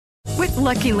With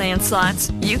Lucky Land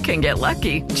Slots, you can get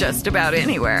lucky just about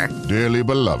anywhere. Dearly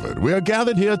beloved, we are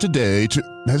gathered here today to...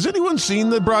 Has anyone seen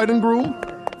the bride and groom?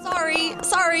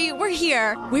 Sorry, we're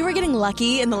here. We were getting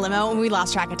lucky in the limo and we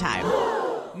lost track of time.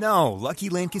 No, Lucky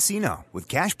Land Casino, with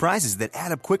cash prizes that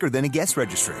add up quicker than a guest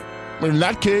registry. In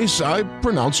that case, I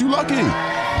pronounce you lucky.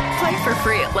 Play for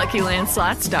free at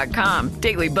LuckyLandSlots.com.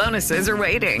 Daily bonuses are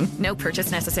waiting. No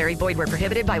purchase necessary. Void where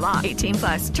prohibited by law.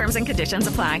 18+. Terms and conditions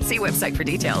apply. See website for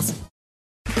details.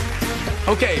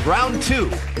 Okay, round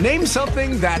two. Name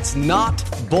something that's not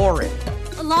boring.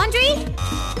 A laundry?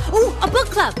 Ooh, a book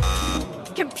club.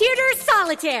 Computer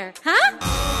solitaire, huh?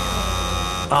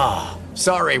 Ah,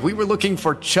 sorry. We were looking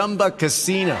for Chumba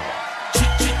Casino.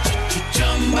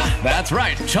 That's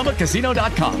right.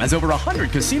 ChumbaCasino.com has over 100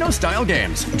 casino-style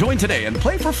games. Join today and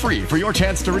play for free for your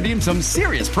chance to redeem some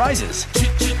serious prizes.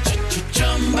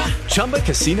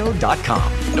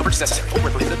 ChumbaCasino.com. No purchase necessary. Void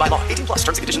where prohibited by law. 18+. Terms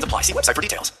and conditions apply. See website for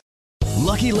details.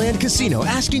 Lucky Land Casino,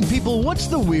 asking people, what's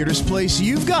the weirdest place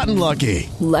you've gotten lucky?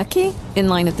 Lucky? In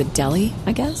line at the deli,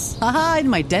 I guess? Aha, in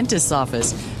my dentist's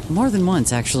office. More than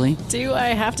once, actually. Do I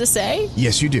have to say?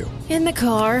 Yes, you do. In the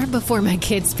car before my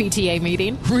kids' PTA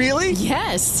meeting. Really?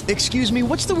 Yes. Excuse me,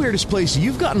 what's the weirdest place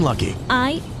you've gotten lucky?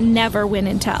 I never win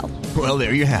and tell. Well,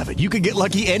 there you have it. You can get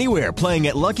lucky anywhere, playing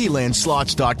at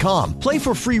LuckyLandSlots.com. Play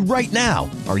for free right now.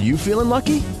 Are you feeling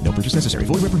lucky? No purchase necessary.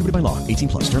 Void where prohibited by law.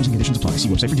 18+. Terms and conditions apply. See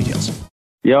website for details.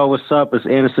 Yo, what's up? It's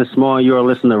Anderson Small. You are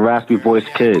listening to Raspy Voice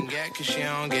Kids. Cause she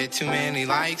don't get too many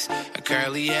likes. A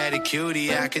curly-headed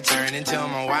cutie I could turn into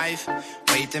my wife.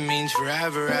 Wait, that means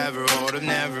forever, ever. Hold up,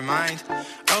 never mind.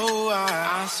 Oh,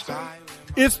 I spy.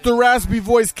 It's the Raspy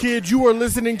Voice Kids. You are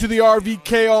listening to the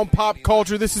RVK on Pop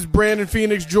Culture. This is Brandon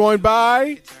Phoenix, joined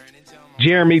by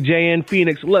Jeremy J.N.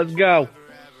 Phoenix. Let's go.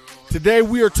 Today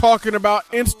we are talking about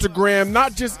Instagram,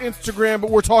 not just Instagram, but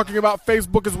we're talking about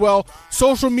Facebook as well.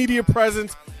 Social media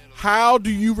presence. How do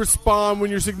you respond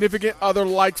when your significant other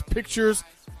likes pictures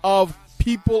of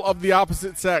people of the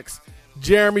opposite sex?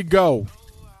 Jeremy, go.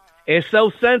 It's so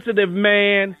sensitive,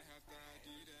 man.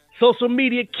 Social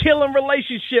media killing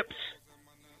relationships.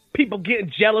 People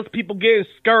getting jealous, people getting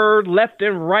scared left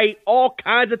and right, all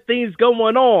kinds of things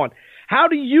going on. How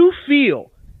do you feel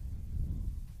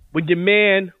when your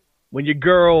man, when your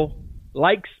girl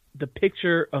likes the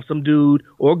picture of some dude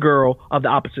or girl of the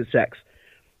opposite sex?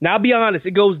 Now, I'll be honest,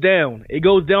 it goes down. It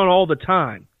goes down all the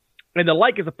time. And the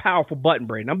like is a powerful button,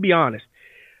 Brayden. I'll be honest.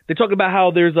 They talk about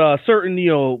how there's a certain,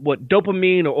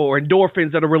 dopamine or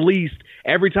endorphins that are released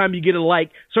every time you get a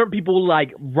like. Certain people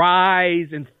rise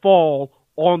and fall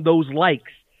on those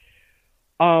likes.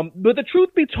 But the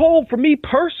truth be told, for me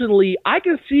personally, I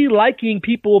can see liking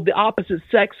people of the opposite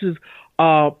sex's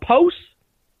posts.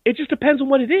 It just depends on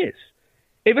what it is.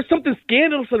 If it's something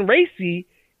scandalous and racy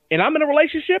and I'm in a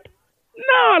relationship,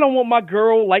 no, I don't want my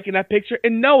girl liking that picture.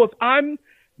 And no, if I'm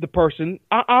the person,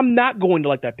 I'm not going to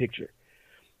like that picture.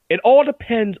 It all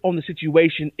depends on the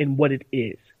situation and what it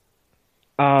is.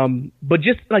 But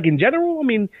just like in general, I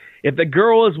mean, if the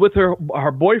girl is with her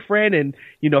boyfriend and,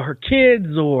 her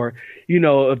kids, or,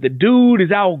 if the dude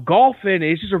is out golfing and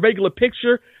it's just a regular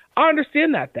picture, I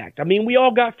understand that fact. I mean, we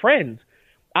all got friends.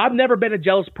 I've never been a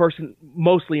jealous person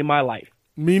mostly in my life.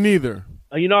 Me neither.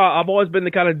 I've always been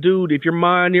the kind of dude, if you're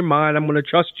mine, you're mine. I'm going to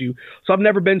trust you. So I've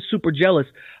never been super jealous.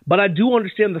 But I do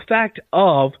understand the fact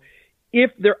of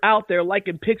if they're out there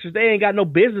liking pictures they ain't got no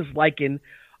business liking,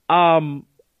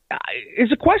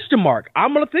 it's a question mark.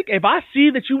 I'm going to think, if I see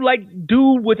that you like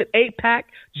dude with an 8-pack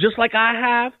just like I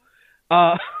have,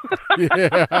 I'm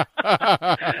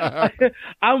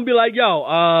going to be like,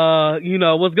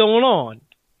 yo, what's going on?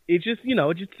 It just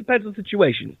depends on the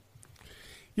situation.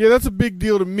 Yeah, that's a big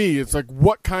deal to me. It's like,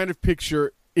 what kind of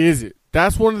picture is it?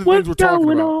 That's one of the things we're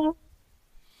talking about.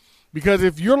 Because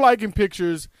if you're liking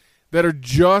pictures that are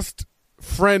just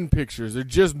friend pictures, they're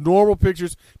just normal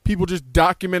pictures, people just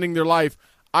documenting their life,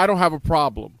 I don't have a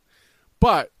problem.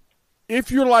 But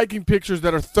if you're liking pictures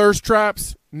that are thirst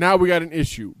traps, now we got an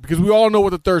issue. Because we all know what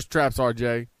the thirst traps are,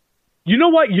 Jay. You know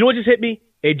what? You know what just hit me?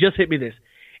 It just hit me this.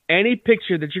 Any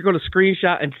picture that you're going to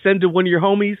screenshot and send to one of your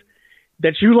homies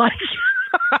that you like,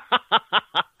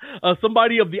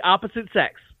 somebody of the opposite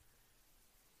sex,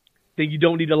 then you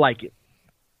don't need to like it.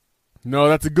 No,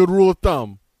 that's a good rule of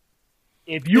thumb.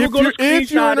 If you're in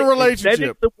a relationship, and send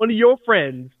it to one of your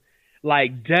friends,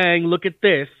 like, dang, look at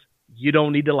this, you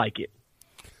don't need to like it.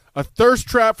 A thirst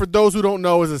trap, for those who don't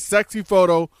know, is a sexy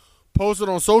photo posted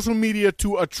on social media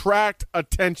to attract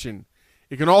attention.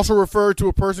 It can also refer to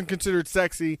a person considered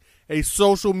sexy, a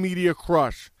social media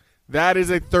crush. That is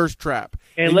a thirst trap.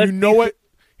 And you know it.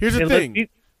 Here's the thing.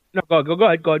 No, go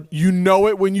ahead. You know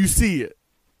it when you see it.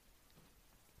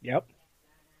 Yep.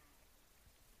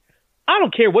 I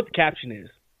don't care what the caption is.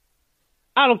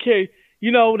 I don't care.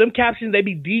 You know, them captions, they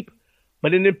be deep,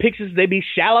 but in them pictures, they be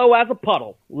shallow as a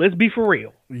puddle. Let's be for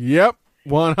real. Yep,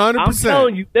 100%. I'm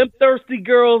telling you, them thirsty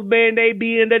girls, man, they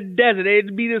be in the desert. They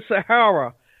be the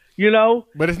Sahara, you know?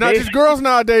 But it's not just girls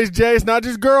nowadays, Jay. It's not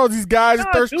just girls. These guys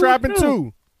are thirst trapping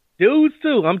too. Dudes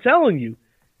too, I'm telling you.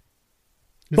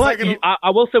 It's But like I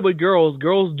will say with girls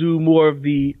do more of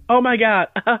the, oh my God,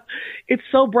 it's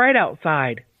so bright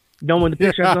outside. Knowing the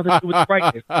picture has nothing to do with the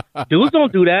brightness. Dudes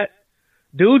don't do that.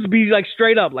 Dudes be like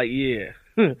straight up like, yeah,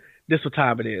 this what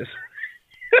time it is.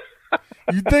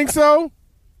 You think so?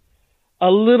 A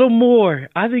little more.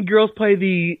 I think girls play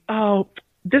the, oh,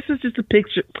 this is just a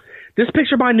picture. This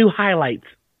picture my new highlights.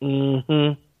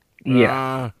 Mm-hmm.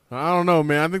 Yeah. I don't know,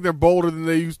 man. I think they're bolder than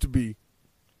they used to be.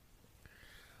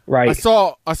 Right. I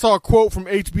saw a quote from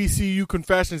HBCU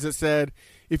Confessions that said,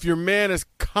 if your man is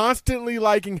constantly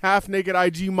liking half-naked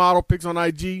IG model pics on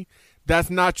IG, that's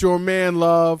not your man,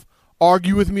 love.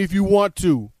 Argue with me if you want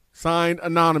to. Signed,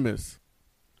 Anonymous.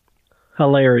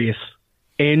 Hilarious.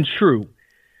 And true.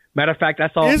 Matter of fact, I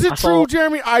saw... Is it true,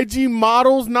 Jeremy? IG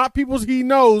models, not people he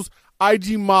knows,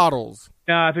 IG models.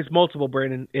 If it's multiple,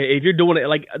 Brandon. If you're doing it,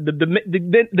 like, the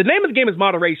name of the game is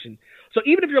moderation. So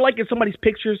even if you're liking somebody's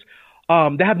pictures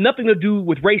that have nothing to do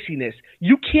with raciness,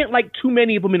 you can't like too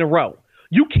many of them in a row.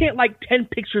 You can't like 10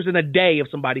 pictures in a day of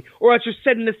somebody, or else you're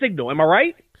setting a signal. Am I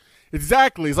right?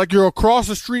 Exactly. It's like you're across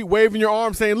the street waving your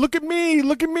arm saying, look at me,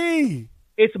 look at me.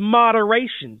 It's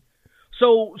moderation.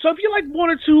 So if you like one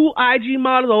or two IG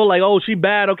models, like, oh, she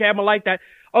bad, okay, I'm going to like that.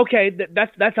 Okay,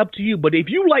 that's up to you. But if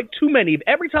you like too many, if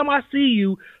every time I see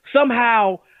you,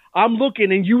 somehow I'm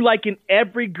looking and you liking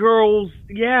every girl's,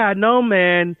 yeah, no,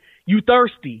 man, you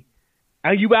thirsty.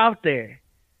 And you out there.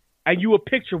 And you a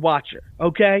picture watcher,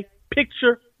 okay?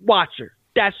 Picture watcher.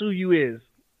 That's who you is.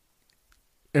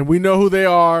 And we know who they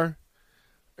are.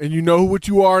 And you know what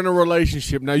you are in a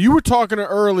relationship. Now, you were talking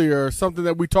earlier, something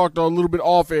that we talked a little bit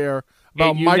off air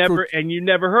about you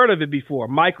never heard of it before.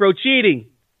 Micro cheating.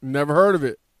 Never heard of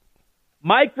it.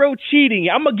 Micro cheating.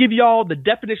 I'm going to give y'all the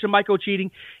definition of micro cheating,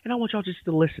 and I want y'all just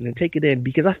to listen and take it in,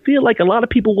 because I feel like a lot of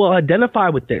people will identify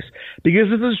with this, because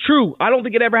this is true. I don't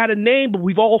think it ever had a name, but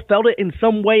we've all felt it in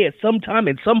some way at some time,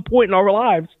 at some point in our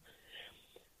lives.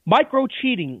 Micro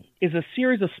cheating is a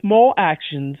series of small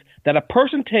actions that a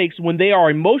person takes when they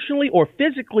are emotionally or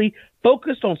physically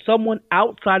focused on someone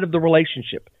outside of the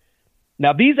relationship.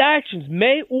 Now, these actions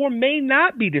may or may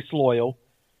not be disloyal,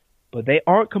 but they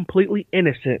aren't completely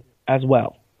innocent as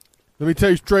well. Let me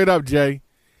tell you straight up, Jay.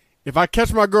 If I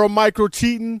catch my girl micro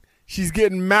cheating, she's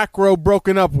getting macro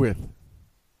broken up with.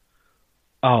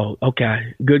 Oh,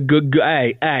 okay. Good.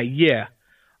 Hey, yeah.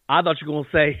 I thought you were going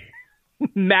to say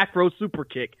macro super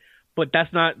kick, but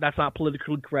that's not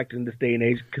politically correct in this day and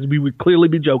age, because we would clearly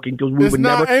be joking, because we it's would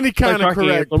not never any kind of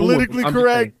correct. Politically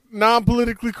correct, saying.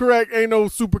 non-politically correct, ain't no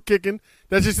super kicking.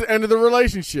 That's just the end of the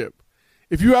relationship.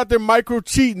 If you out there micro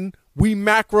cheating, we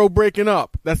macro breaking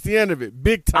up. That's the end of it.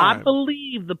 Big time. I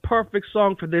believe the perfect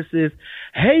song for this is,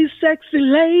 hey, sexy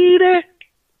lady,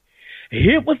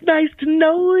 it was nice to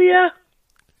know ya,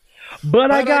 but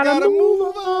I gotta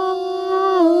move on.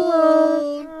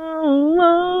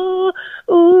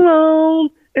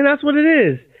 And that's what it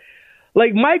is.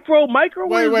 Like micro.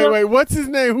 Wait. What's his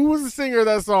name? Who was the singer of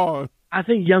that song? I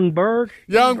think Young Berg.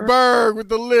 Young Berg with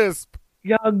the lisp.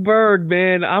 Young Berg,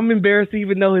 man. I'm embarrassed to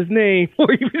even know his name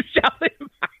or even shout him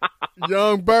out.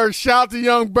 Young Berg. Shout to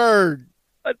Young Berg.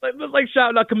 It's like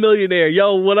shouting out Chameleonaire.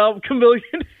 Yo, what up,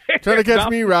 Chameleonaire? Trying to catch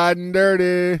me riding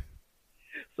dirty.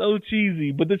 So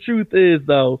cheesy. But the truth is,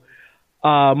 though,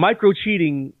 micro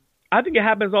cheating, I think it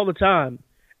happens all the time.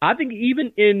 I think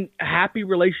even in happy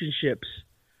relationships,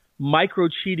 micro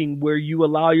cheating, where you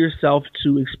allow yourself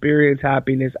to experience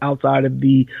happiness outside of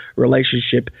the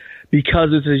relationship because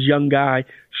it's this young guy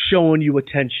showing you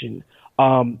attention,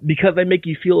 because they make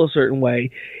you feel a certain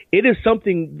way. It is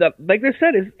something that, like I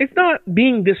said, it's not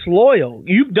being disloyal.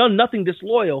 You've done nothing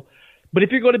disloyal, but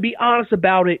if you're going to be honest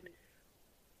about it,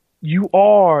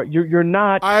 you're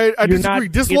not. I disagree.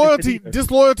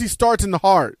 Disloyalty starts in the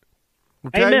heart.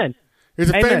 Okay? Amen. There's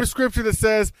a famous scripture that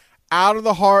says, out of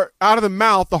the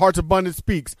mouth, the heart's abundance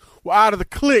speaks. Well, out of the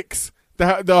clicks,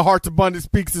 the heart's abundance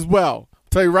speaks as well. I'll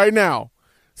tell you right now.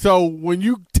 So when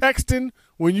you texting,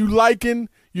 when you liking,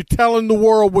 you're telling the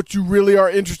world what you really are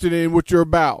interested in, what you're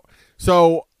about.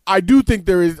 So I do think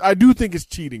it's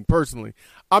cheating, personally.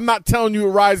 I'm not telling you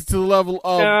it rises to the level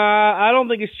of... I don't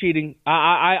think it's cheating.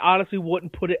 I honestly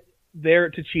wouldn't put it there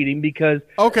to cheating, because...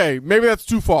 Okay, maybe that's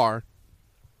too far.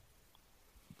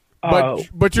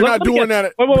 But you're not doing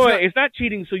that. Wait. It's not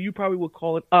cheating, so you probably would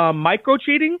call it micro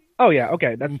cheating. Oh yeah,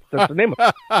 okay, that's the name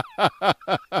of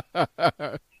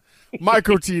it.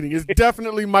 Micro cheating. It's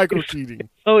definitely micro cheating.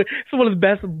 So it's one of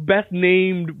the best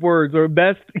named words or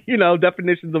best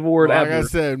definitions of a word ever. Like I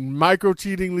said, micro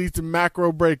cheating leads to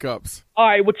macro breakups. All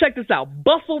right, well check this out.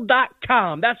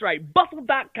 Bustle.com. That's right.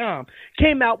 Bustle.com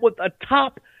came out with a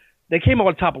top. They came out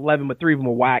with top 11, but 3 of them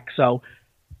were whack. So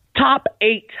top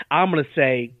 8, I'm gonna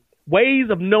say, ways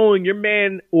of knowing your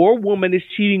man or woman is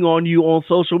cheating on you on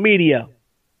social media.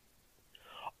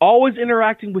 Always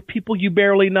interacting with people you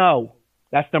barely know.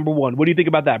 That's number 1. What do you think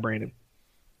about that, Brandon?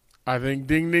 I think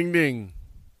ding, ding, ding.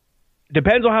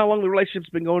 Depends on how long the relationship's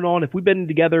been going on. If we've been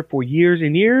together for years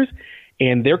and years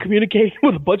and they're communicating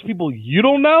with a bunch of people you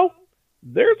don't know,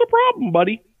 there's a problem,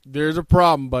 buddy. There's a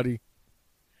problem, buddy.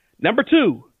 Number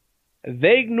 2,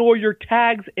 they ignore your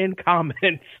tags and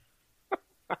comments.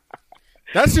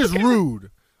 That's just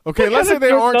rude. Okay, let's say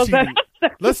they aren't cheating.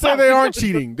 Let's say they aren't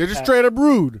cheating. They're just straight up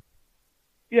rude.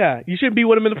 Yeah, you shouldn't be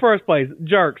with them in the first place.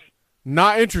 Jerks.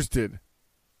 Not interested.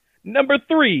 Number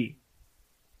 3.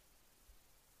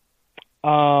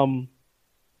 That's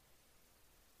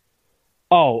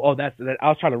that. I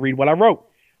was trying to read what I wrote.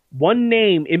 One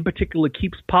name in particular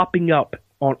keeps popping up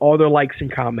on all their likes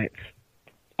and comments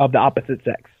of the opposite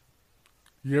sex.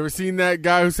 You ever seen that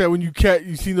guy who said when you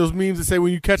seen those memes that say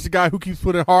when you catch the guy who keeps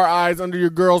putting heart eyes under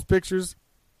your girl's pictures?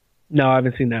 No, I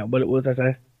haven't seen that. What was that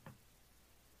say?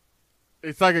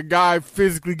 It's like a guy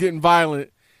physically getting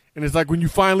violent. And it's like when you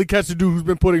finally catch a dude who's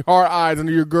been putting hard eyes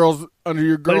under your girls. But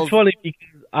it's funny because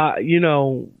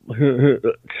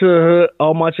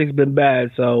all my chicks been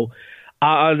bad, so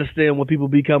I understand when people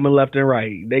be coming left and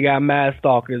right. They got mad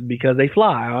stalkers because they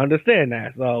fly. I understand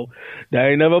that, so that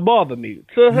ain't never bothered me.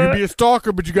 You be a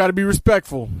stalker, but you got to be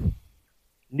respectful.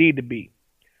 Need to be.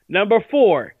 Number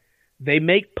 4, they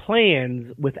make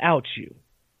plans without you.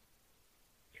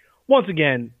 Once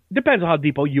again, depends on how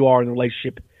deep you are in the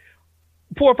relationship.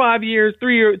 4 or 5 years,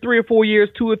 3 or 4 years,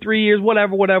 2 or 3 years,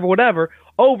 whatever.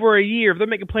 Over a year, if they're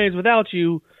making plans without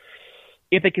you,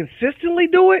 if they consistently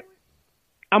do it,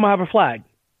 I'm going to have a flag.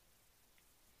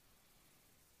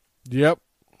 Yep.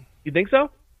 You think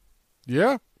so?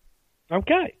 Yeah.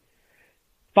 Okay.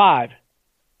 5,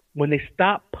 when they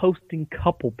stop posting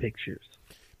couple pictures.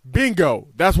 Bingo.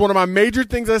 That's one of my major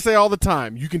things I say all the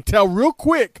time. You can tell real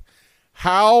quick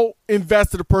how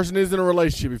invested a person is in a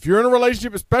relationship. If you're in a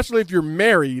relationship, especially if you're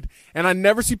married, and I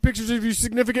never see pictures of your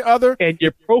significant other. And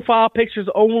your profile picture's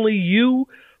only you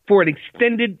for an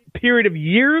extended period of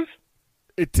years.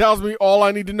 It tells me all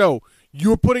I need to know.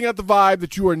 You're putting out the vibe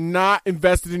that you are not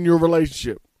invested in your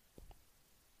relationship.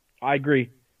 I agree.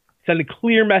 Sending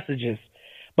clear messages.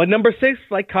 But number 6,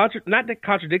 not that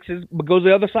contradicts it, but goes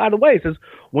the other side of the way. It says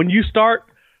when you start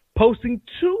posting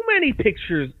too many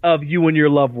pictures of you and your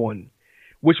loved one,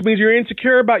 which means you're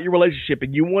insecure about your relationship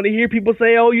and you want to hear people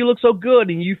say, oh, you look so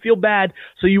good, and you feel bad,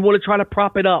 so you want to try to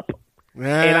prop it up. And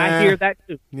I hear that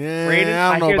too. Yeah, Brandon,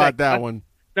 I don't know about that one.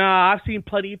 Nah, I've seen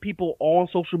plenty of people on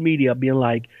social media being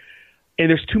like,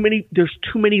 and there's too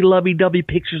many lovey-dovey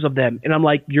pictures of them. And I'm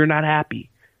like, you're not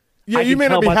happy. Yeah, you may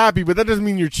not be happy, but that doesn't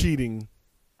mean you're cheating.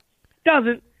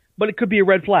 Doesn't, but it could be a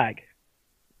red flag.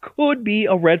 Could be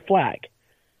a red flag.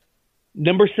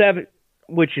 Number 7,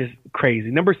 which is crazy.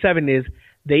 Number 7 is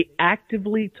they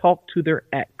actively talk to their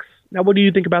ex. Now, what do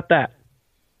you think about that?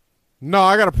 No,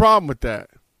 I got a problem with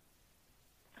that.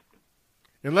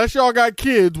 Unless y'all got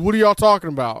kids, what are y'all talking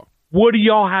about? What do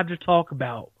y'all have to talk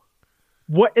about?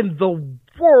 What in the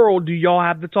world do y'all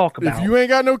have to talk about? If you ain't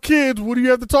got no kids, what do you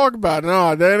have to talk about?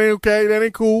 No, that ain't okay. That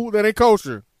ain't cool. That ain't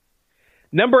kosher.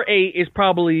 Number 8 is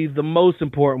probably the most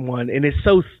important one, and it's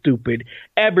so stupid.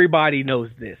 Everybody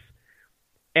knows this.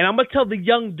 And I'm going to tell the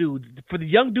young dudes, for the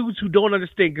young dudes who don't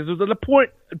understand, because there was a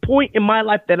point in my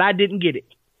life that I didn't get it.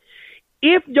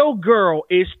 If your girl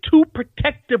is too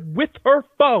protective with her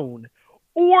phone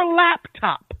or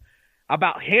laptop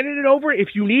about handing it over if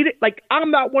you need it, like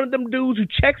I'm not one of them dudes who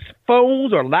checks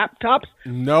phones or laptops.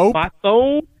 Nope. My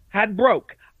phone had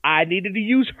broke. I needed to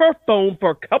use her phone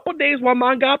for a couple days while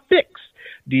mine got fixed.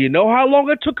 Do you know how long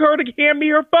it took her to hand me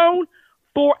her phone?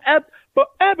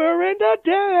 Forever and a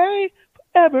day.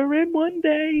 Ever in one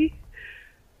day.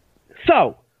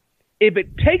 So, if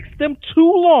it takes them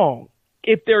too long,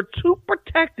 if they're too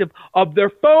protective of their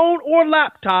phone or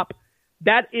laptop,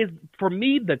 that is, for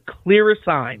me, the clearest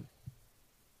sign.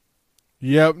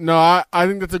 Yep. No, I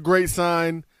think that's a great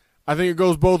sign. I think it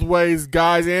goes both ways,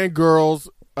 guys and girls.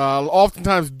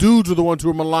 Oftentimes, dudes are the ones who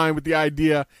are maligned with the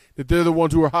idea that they're the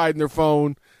ones who are hiding their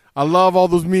phone. I love all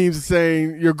those memes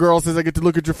saying, your girl says I get to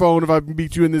look at your phone if I can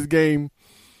beat you in this game.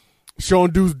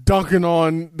 showing dudes dunking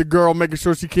on the girl, making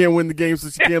sure she can't win the game so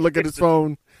she can't look at his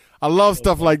phone. I love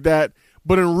stuff like that.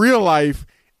 But in real life,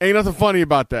 ain't nothing funny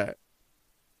about that.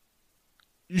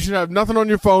 You should have nothing on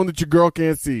your phone that your girl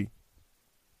can't see.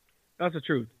 That's the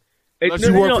truth. Unless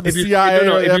you work for the CIA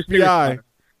or FBI.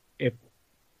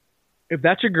 If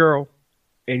that's your girl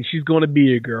and she's going to be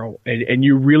your girl and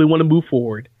you really want to move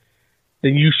forward,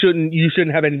 then you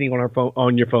shouldn't have anything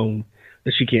on your phone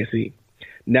that she can't see.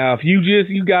 Now, if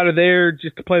you got her there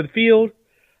just to play the field,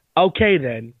 okay,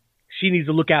 then she needs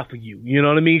to look out for you. You know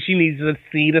what I mean? She needs to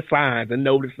see the signs and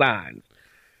know the signs.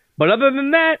 But other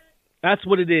than that, that's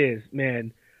what it is,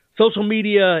 man. Social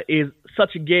media is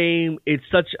such a game. It's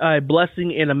such a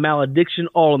blessing and a malediction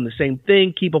all in the same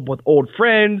thing. Keep up with old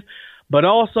friends, but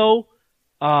also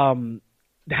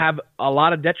have a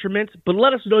lot of detriments. But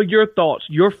let us know your thoughts,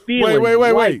 your feelings.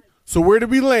 Wait. So where did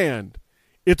we land?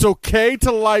 It's okay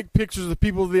to like pictures of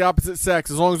people of the opposite sex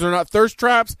as long as they're not thirst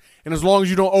traps and as long as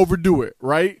you don't overdo it,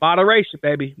 right? Moderation,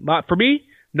 baby. For me,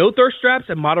 no thirst traps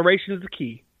and moderation is the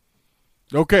key.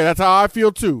 Okay, that's how I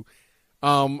feel too.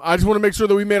 I just want to make sure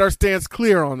that we made our stance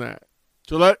clear on that.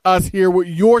 So let us hear what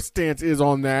your stance is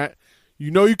on that. You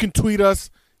know you can tweet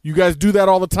us. You guys do that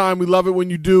all the time. We love it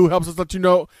when you do. Helps us to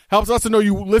know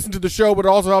you listen to the show, but it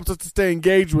also helps us to stay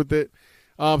engaged with it.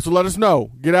 So let us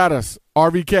know. Get at us.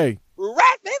 RVK.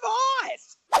 Raspy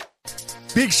voice.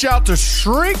 Big shout to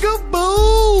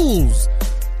Shrinkables.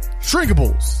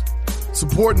 Shrinkables.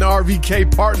 Supporting the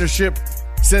RVK partnership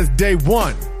since day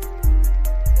one.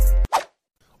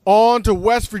 On to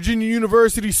West Virginia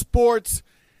University sports.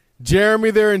 Jeremy,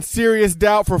 they're in serious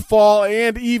doubt for fall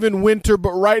and even winter,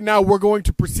 but right now we're going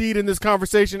to proceed in this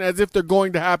conversation as if they're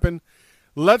going to happen.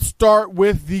 Let's start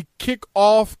with the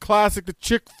kickoff classic, the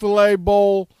Chick-fil-A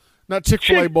Bowl. Not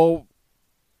Chick-fil-A Bowl.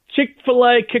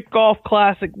 Chick-fil-A kickoff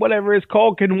classic, whatever it's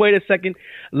called. Can wait a second.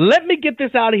 Let me get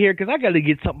this out of here because I got to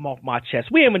get something off my chest.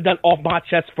 We haven't done off my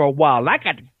chest for a while, and I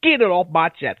got to get it off my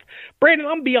chest. Brandon,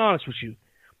 I'm going to be honest with you.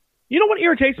 You know what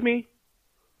irritates me?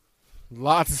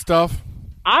 Lots of stuff.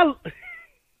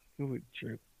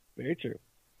 True. Very true.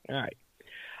 All right.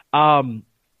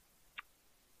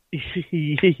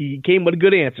 He came with a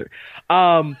good answer.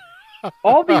 All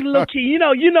these little kids, you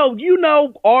know,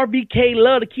 RBK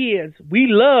love the kids. We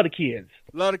love the kids.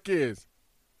 Love the kids.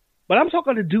 But I'm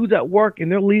talking to dudes at work, and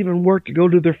they're leaving work to go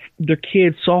to their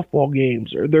kids' softball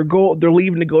games, or they're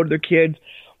leaving to go to their kids'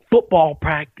 football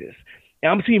practice.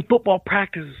 And I'm seeing football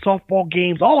practice and softball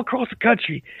games all across the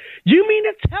country. You mean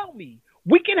to tell me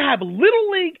we can have Little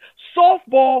League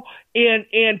softball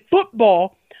and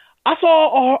football? I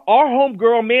saw our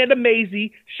homegirl, Amanda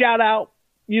Maisie, shout out,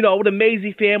 the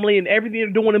Maisie family and everything they're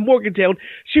doing in Morgantown.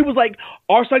 She was like,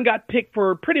 our son got picked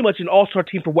for pretty much an all-star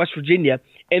team for West Virginia,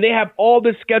 and they have all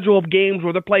this schedule of games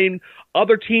where they're playing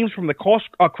other teams from across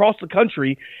the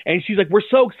country. And she's like, we're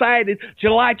so excited.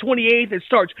 July 28th it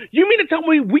starts. You mean to tell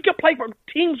me we can play for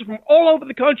teams from all over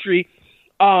the country,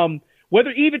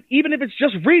 whether even if it's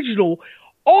just regional?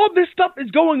 All this stuff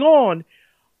is going on,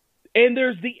 and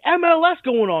there's the MLS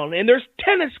going on, and there's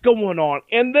tennis going on,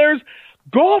 and there's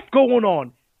golf going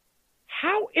on.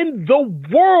 How in the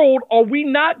world are we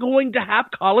not going to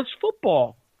have college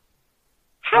football?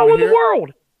 How in the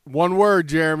world? One word,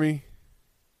 Jeremy.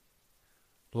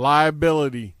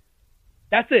 Liability.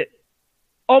 That's it.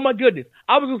 Oh, my goodness.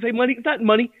 I was going to say money. It's not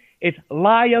money. It's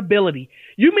liability.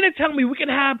 You mean to tell me we can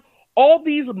have all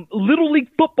these Little League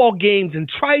football games in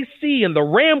Tri-C and the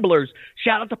Ramblers,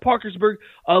 shout out to Parkersburg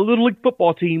Little League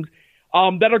football teams,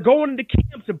 that are going into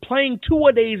camps and playing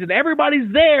two-a-days, and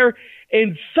everybody's there,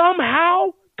 and somehow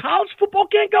college football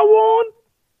can't go on?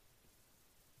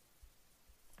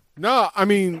 No, I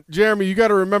mean, Jeremy, you got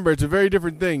to remember, it's a very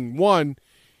different thing. One,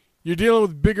 you're dealing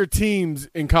with bigger teams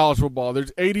in college football.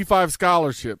 There's 85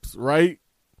 scholarships, right?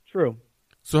 True.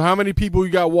 So how many people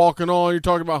you got walking on? You're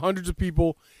talking about hundreds of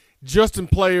people just in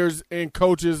players and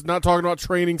coaches, not talking about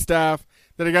training staff,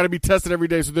 that have got to be tested every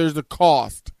day, so there's the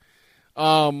cost.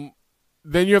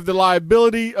 Then you have the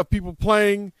liability of people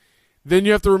playing. Then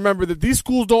you have to remember that these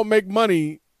schools don't make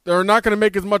money. They're not going to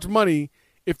make as much money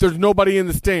if there's nobody in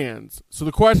the stands. So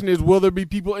the question is, will there be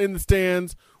people in the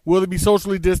stands? Will they be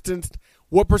socially distanced?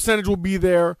 What percentage will be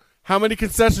there? How many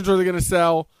concessions are they going to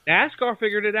sell? NASCAR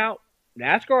figured it out.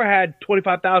 NASCAR had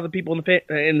 25,000 people in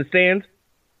the stands.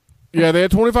 Yeah, they had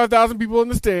 25,000 people in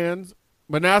the stands,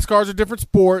 but NASCAR's a different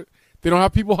sport. They don't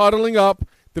have people huddling up.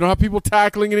 They don't have people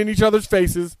tackling it in each other's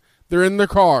faces. They're in their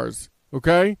cars,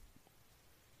 okay?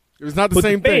 It's not the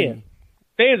same thing.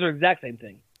 Fans are the exact same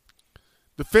thing.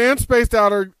 The fans spaced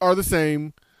out are the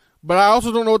same, but I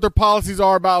also don't know what their policies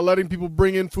are about letting people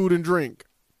bring in food and drink.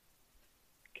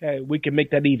 Okay, we can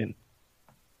make that even.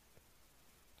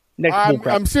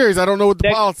 bullcrap. I'm serious. I don't know what the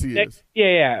policy is.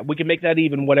 Yeah. We can make that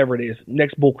even, whatever it is.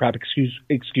 Next bullcrap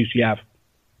excuse you have.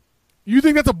 You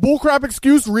think that's a bullcrap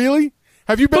excuse, really?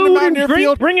 Have you been to Mountaineer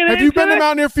Field? Have you been to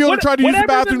Mountaineer Field and tried to use the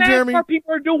bathroom, Jeremy? Whatever the NASCAR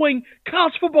people are doing,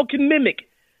 college football can mimic.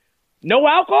 No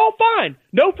alcohol, fine.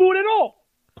 No food at all.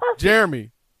 Perfect.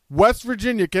 Jeremy, West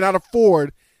Virginia cannot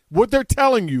afford. What they're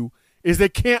telling you is they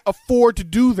can't afford to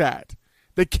do that.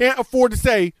 They can't afford to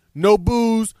say no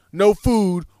booze, no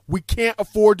food. We can't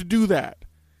afford to do that.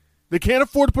 They can't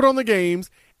afford to put on the games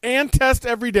and test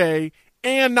every day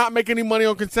and not make any money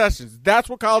on concessions. That's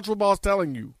what college football is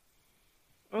telling you.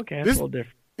 Okay, that's a little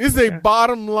different. This is a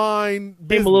bottom line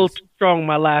business. Came a little too strong in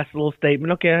my last little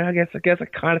statement. Okay, I guess I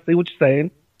kind of see what you're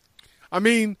saying. I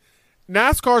mean,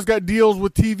 NASCAR's got deals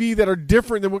with TV that are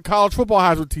different than what college football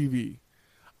has with TV.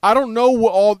 I don't know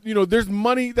what all, there's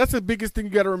money. That's the biggest thing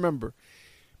you got to remember.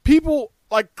 People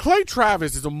like Clay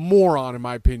Travis is a moron, in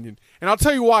my opinion. And I'll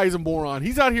tell you why he's a moron.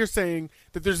 He's out here saying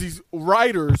that there's these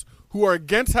writers who are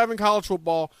against having college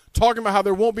football, talking about how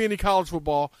there won't be any college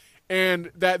football,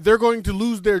 and that they're going to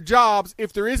lose their jobs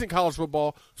if there isn't college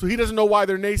football, so he doesn't know why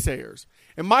they're naysayers.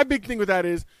 And my big thing with that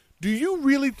is, do you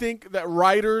really think that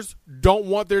writers don't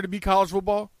want there to be college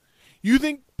football? You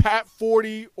think Pat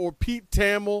Forty or Pete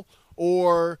Thamel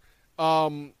or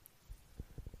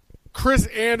Chris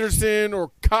Anderson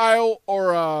or Kyle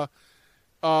or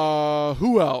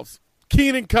who else?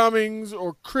 Keenan Cummings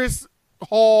or Chris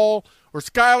Hall or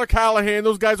Skylar Callahan,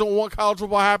 those guys don't want college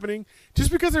football happening?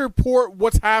 Just because they report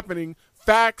what's happening,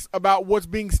 facts about what's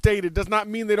being stated, does not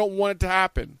mean they don't want it to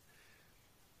happen.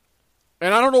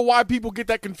 And I don't know why people get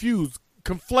that confused.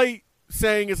 Conflate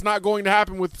saying it's not going to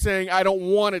happen with saying I don't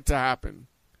want it to happen.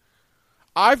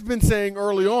 I've been saying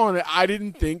early on that I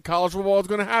didn't think college football was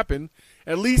going to happen,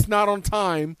 at least not on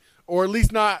time, or at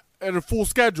least not in a full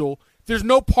schedule. There's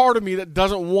no part of me that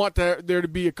doesn't want there to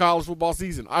be a college football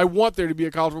season. I want there to be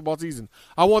a college football season.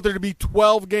 I want there to be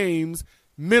 12 games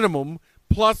minimum,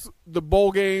 plus the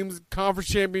bowl games, conference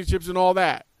championships, and all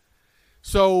that.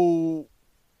 So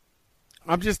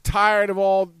I'm just tired of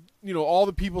all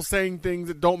the people saying things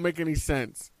that don't make any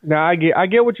sense. No, I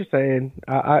get what you're saying.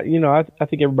 I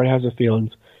think everybody has their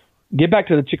feelings. Get back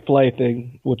to the Chick-fil-A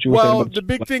thing. What you were saying about the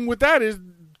big thing with that is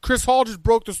Chris Hall just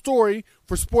broke the story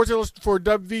for Sports Illustrated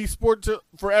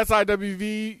for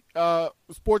SIWV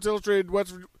Sports Illustrated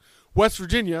West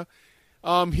Virginia.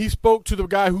 He spoke to the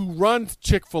guy who runs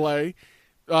Chick-fil-A,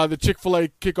 the Chick-fil-A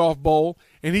Kickoff Bowl,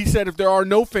 and he said if there are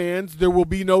no fans, there will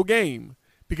be no game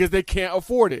because they can't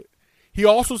afford it. He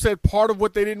also said part of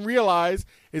what they didn't realize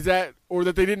is that, or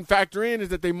that they didn't factor in, is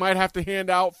that they might have to hand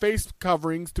out face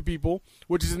coverings to people,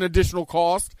 which is an additional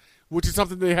cost, which is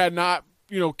something they had not,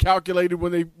 calculated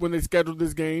when they scheduled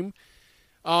this game.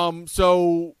 And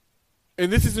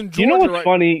this is in Georgia. You know what's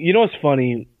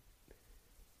funny?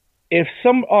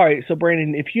 All right, so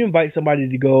Brandon, if you invite somebody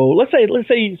to go, let's say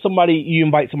you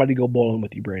invite somebody to go bowling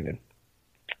with you, Brandon,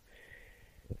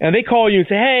 and they call you and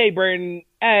say, "Hey, Brandon,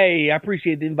 I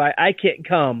appreciate the invite. I can't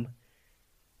come,"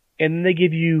 and then they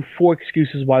give you 4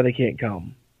 excuses why they can't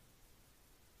come.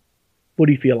 What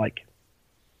do you feel like?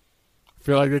 I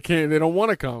feel like they don't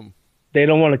want to come. They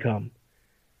don't want to come.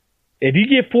 If you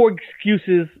give 4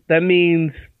 excuses, that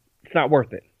means it's not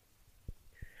worth it.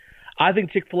 I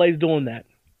think Chick-fil-A is doing that.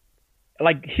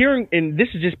 Like hearing, and this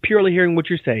is just purely hearing what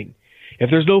you're saying. If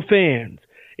there's no fans,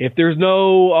 if there's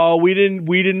no, we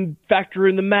didn't factor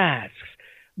in the masks,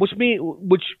 which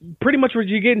pretty much what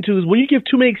you get into is when you give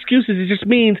too many excuses, it just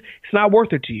means it's not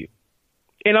worth it to you.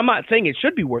 And I'm not saying it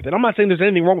should be worth it. I'm not saying there's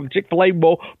anything wrong with the Chick-fil-A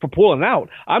Bowl for pulling out.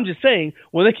 I'm just saying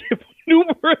when they give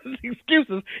numerous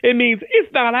excuses, it means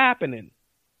it's not happening.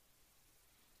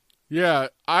 Yeah,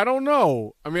 I don't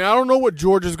know. I mean, I don't know what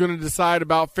Georgia's going to decide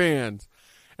about fans.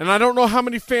 And I don't know how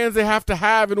many fans they have to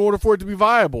have in order for it to be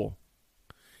viable.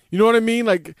 You know what I mean?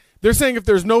 Like, they're saying if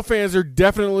there's no fans, there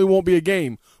definitely won't be a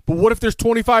game. But what if there's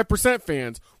 25%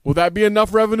 fans? Will that be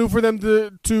enough revenue for them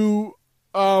to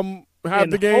have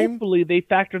the game? Hopefully they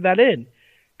factor that in.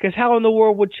 Because how in the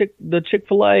world would the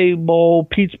Chick-fil-A Bowl,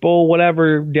 Pete's Bowl,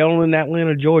 whatever, down in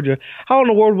Atlanta, Georgia, how in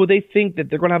the world would they think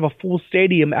that they're going to have a full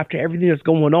stadium after everything that's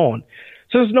going on?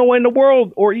 So there's no way in the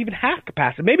world, or even half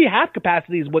capacity. Maybe half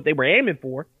capacity is what they were aiming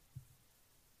for.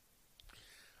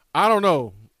 I don't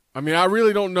know. I mean, I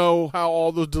really don't know how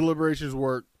all those deliberations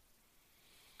work.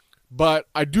 But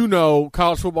I do know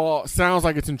college football sounds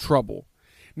like it's in trouble.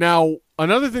 Now,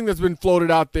 another thing that's been floated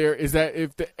out there is that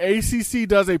if the ACC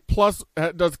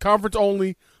does conference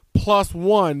only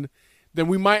 +1, then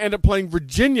we might end up playing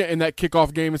Virginia in that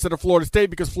kickoff game instead of Florida State,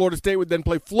 because Florida State would then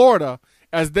play Florida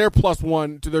as their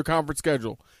 +1 to their conference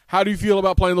schedule. How do you feel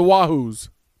about playing the Wahoos?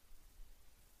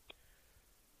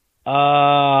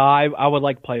 I would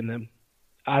like playing them.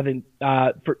 I think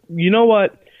you know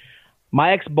what?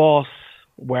 My ex-boss,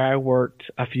 where I worked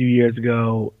a few years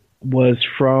ago, was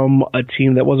from a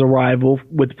team that was a rival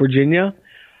with Virginia,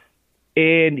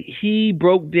 and he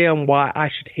broke down why I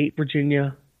should hate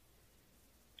Virginia,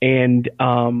 and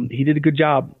he did a good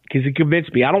job because he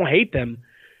convinced me. I don't hate them,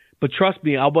 but trust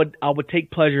me, I would take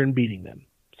pleasure in beating them.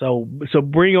 So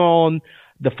bring on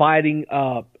the fighting.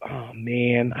 Oh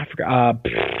man, I forgot.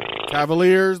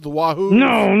 Cavaliers, the Wahoo.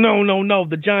 No.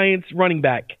 The Giants running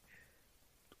back.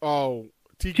 Oh,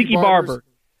 Tiki Barber.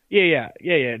 Yeah.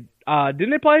 Didn't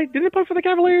they play? Didn't they play for the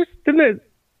Cavaliers? Didn't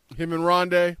they? Him and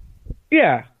Rondé.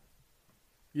 Yeah.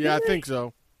 Yeah, I think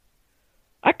so.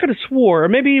 I could have swore, or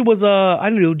maybe it was I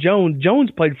don't know, Jones. Jones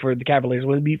played for the Cavaliers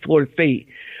when they beat Florida State.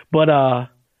 But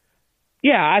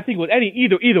yeah, I think it was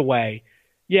either way.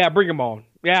 Yeah, bring him on.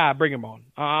 Yeah, bring him on.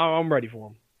 I'm ready for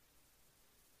him.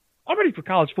 I'm ready for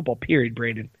college football, period,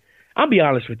 Brandon. I'll be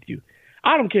honest with you.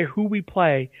 I don't care who we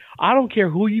play. I don't care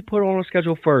who you put on our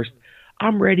schedule first.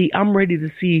 I'm ready to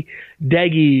see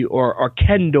Deggy or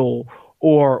Kendall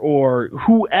or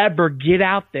whoever get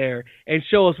out there and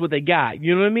show us what they got.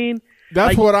 You know what I mean?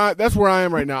 That's where I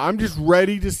am right now. I'm just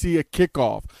ready to see a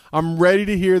kickoff. I'm ready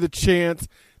to hear the chants.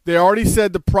 They already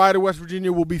said the Pride of West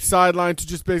Virginia will be sidelined to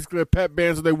just basically a pep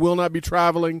band, so they will not be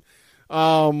traveling.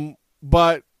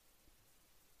 But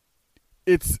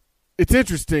it's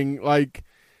interesting. Like,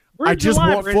 I just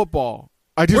want football.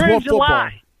 I just want football.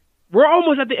 July. We're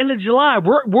almost at the end of July.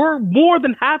 We're more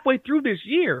than halfway through this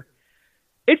year.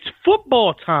 It's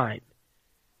football time.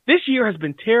 This year has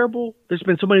been terrible. There's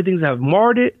been so many things that have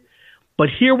marred it, but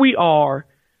here we are.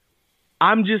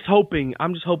 I'm just hoping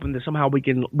that somehow we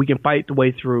can fight the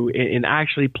way through and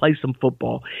actually play some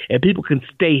football and people can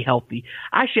stay healthy.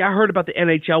 Actually, I heard about the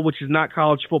NHL, which is not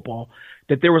college football,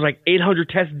 that there was like 800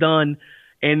 tests done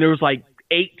and there was like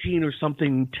 18 or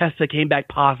something tests that came back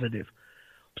positive.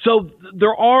 So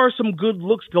there are some good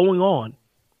looks going on.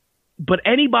 But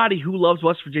anybody who loves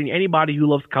West Virginia, anybody who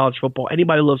loves college football,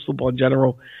 anybody who loves football in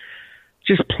general,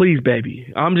 just please,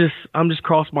 baby. I'm just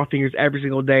crossing my fingers every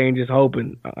single day and just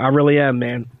hoping. I really am,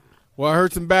 man. Well, I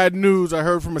heard some bad news. I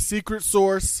heard from a secret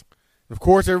source. Of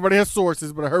course, everybody has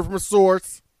sources, but I heard from a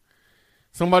source,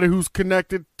 somebody who's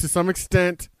connected to some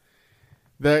extent,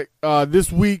 that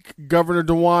this week Governor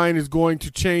DeWine is going to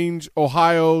change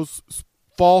Ohio's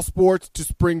fall sports to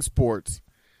spring sports.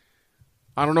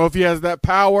 I don't know if he has that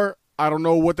power. I don't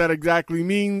know what that exactly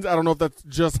means. I don't know if that's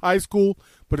just high school.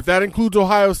 But if that includes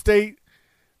Ohio State,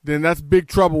 then that's big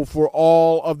trouble for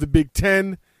all of the Big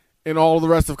Ten and all of the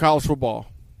rest of college football.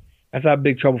 That's not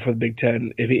big trouble for the Big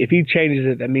Ten. If he changes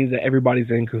it, that means that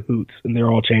everybody's in cahoots and they're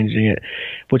all changing it,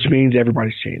 which means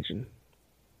everybody's changing.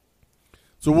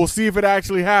 So we'll see if it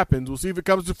actually happens. We'll see if it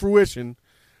comes to fruition.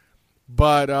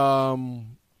 But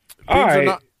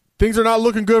things are not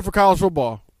looking good for college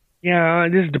football. Yeah,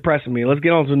 this is depressing me. Let's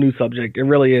get on to a new subject. It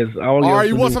really is. All right,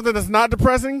 you want something that's not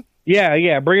depressing?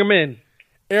 Yeah, bring him in.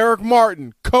 Eric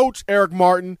Martin, Coach Eric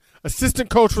Martin, assistant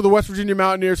coach for the West Virginia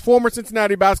Mountaineers, former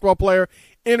Cincinnati basketball player,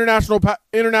 international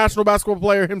basketball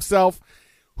player himself,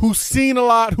 who's seen a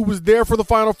lot, who was there for the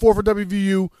Final Four for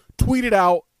WVU, tweeted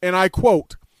out, and I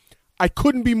quote, "I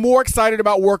couldn't be more excited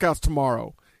about workouts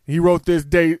tomorrow." He wrote this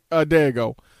a day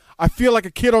ago. "I feel like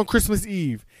a kid on Christmas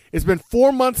Eve. It's been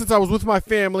 4 months since I was with my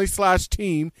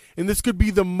family/team, and this could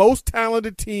be the most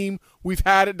talented team we've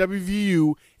had at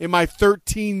WVU in my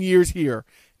 13 years here.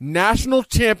 National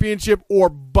championship or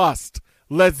bust.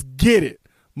 Let's get it."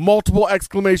 Multiple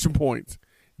exclamation points.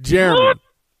 Jeremy. Let's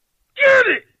get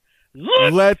it.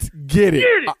 Let's get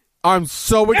it. I'm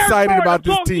so excited about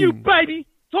this team. You, baby.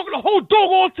 Talking the whole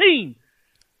doggone team.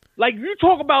 Like, you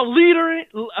talk about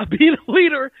being a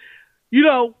leader,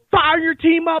 fire your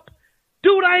team up.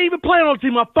 Dude, I ain't even playing on the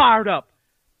team. I'm fired up.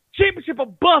 Championship or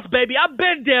bust, baby. I've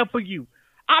been down for you.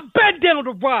 I've been down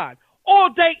to ride. All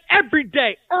day, every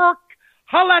day.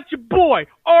 Holla at your boy.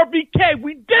 RVK,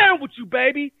 we down with you,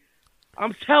 baby.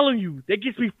 I'm telling you, that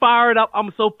gets me fired up.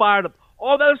 I'm so fired up.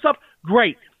 All that other stuff,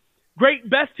 great. Great,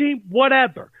 best team,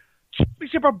 whatever.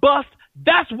 Championship or bust,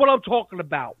 that's what I'm talking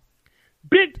about.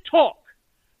 Big talk.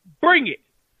 Bring it.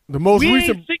 The most we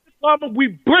recent. Ain't singing, we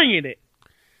bringing it.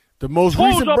 The most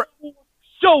recent.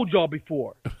 Showed y'all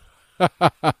before.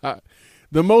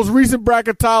 The most recent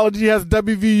bracketology has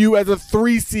WVU as a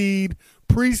 3 seed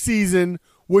preseason,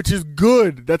 which is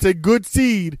good. That's a good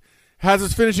seed. Has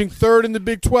us finishing 3rd in the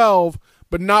Big 12,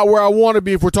 but not where I want to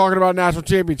be if we're talking about national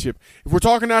championship. If we're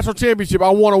talking national championship, I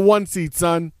want a 1 seed,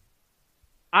 son.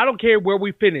 I don't care where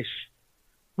we finish.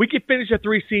 We can finish a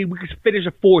 3 seed. We can finish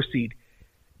a 4 seed.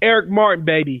 Eric Martin,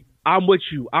 baby. I'm with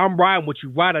you. I'm riding with you.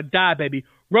 Ride or die, baby.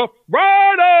 Rough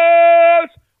Riders!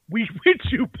 We with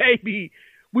you, baby.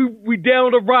 We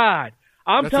down to ride.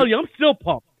 I'm telling you, I'm still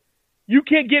pumped. You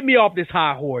can't get me off this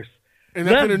high horse. And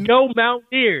Let's go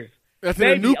Mountaineers. That's in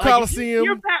a new Coliseum.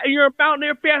 You're a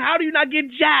Mountaineer fan. How do you not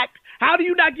get jacked? How do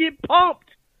you not get pumped?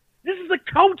 This is a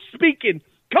coach speaking.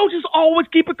 Coaches always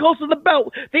keep it close to the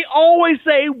belt. They always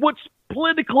say what's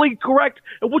politically correct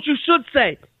and what you should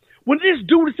say. When this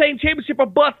dude is saying championship or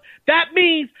bust, that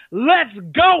means let's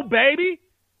go, baby.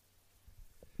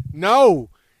 No.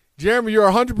 Jeremy,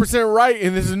 you're 100% right,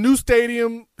 and there's a new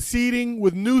stadium seating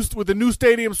with a new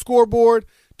stadium scoreboard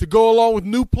to go along with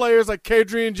new players like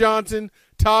Kadrian Johnson,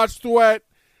 Taj Thweatt,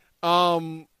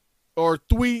 or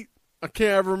Thweet. I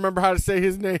can't ever remember how to say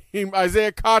his name.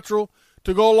 Isaiah Cottrell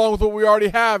to go along with what we already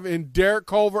have in Derek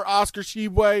Culver, Oscar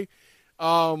Tshiebwe,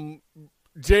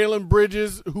 Jalen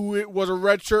Bridges, who was a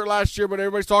red shirt last year, but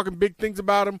everybody's talking big things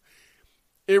about him.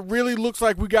 It really looks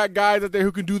like we got guys out there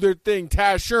who can do their thing.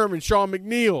 Taz Sherman, Sean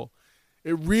McNeil.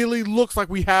 It really looks like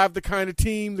we have the kind of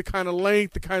team, the kind of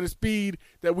length, the kind of speed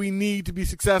that we need to be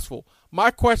successful.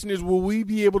 My question is, will we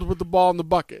be able to put the ball in the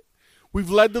bucket?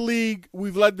 We've led the league,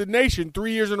 we've led the nation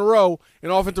 3 years in a row in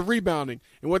offensive rebounding.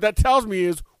 And what that tells me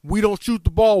is we don't shoot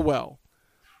the ball well.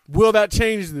 Will that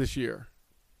change this year?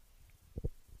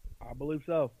 I believe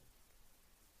so.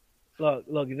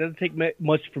 Look, it doesn't take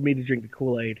much for me to drink the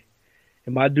Kool-Aid.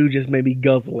 And my dude just made me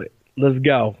guzzle it. Let's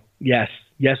go. Yes,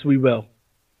 we will.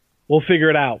 We'll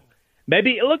figure it out.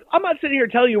 Maybe, look, I'm not sitting here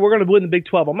telling you we're going to win the Big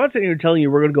 12. I'm not sitting here telling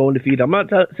you we're going to go undefeated. I'm not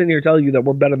sitting here telling you that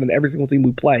we're better than every single team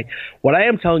we play. What I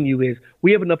am telling you is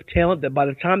we have enough talent that by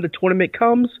the time the tournament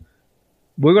comes,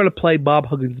 we're going to play Bob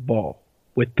Huggins' ball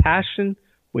with passion,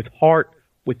 with heart,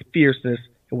 with fierceness,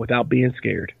 and without being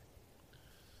scared.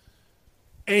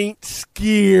 Ain't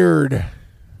scared.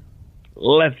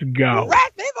 Let's go.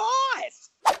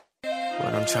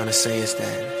 What I'm trying to say is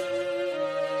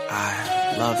that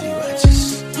I love you.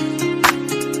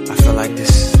 I feel like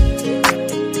this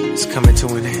is coming to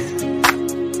an end.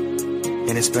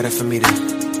 And it's better for me to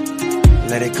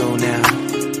let it go now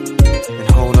than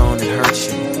hold on and hurt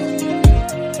you.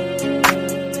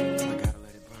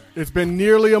 It's been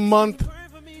nearly a month.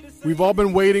 We've all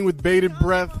been waiting with bated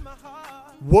breath.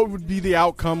 What would be the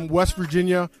outcome? West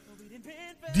Virginia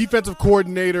defensive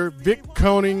coordinator Vic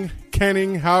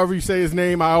Koenning, however you say his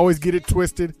name, I always get it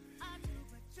twisted.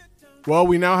 Well,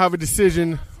 we now have a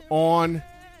decision on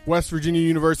West Virginia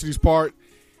University's part.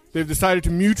 They've decided to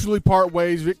mutually part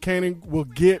ways. Vic Koenning will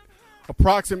get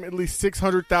approximately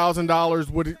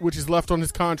 $600,000, which is left on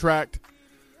his contract.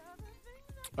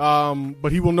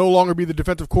 But he will no longer be the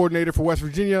defensive coordinator for West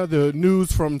Virginia. The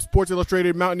news from Sports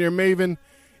Illustrated Mountaineer Maven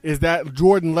is that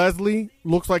Jordan Leslie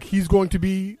looks like he's going to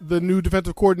be the new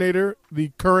defensive coordinator,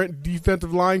 the current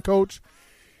defensive line coach.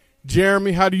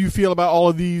 Jeremy, how do you feel about all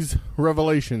of these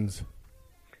revelations?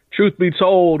 Truth be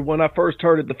told, when I first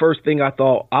heard it, the first thing I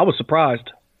thought, I was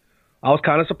surprised. I was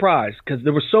kind of surprised because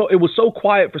it was so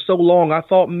quiet for so long. I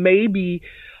thought maybe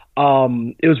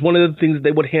it was one of the things that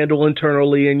they would handle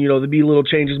internally, and there'd be little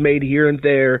changes made here and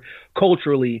there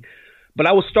culturally. But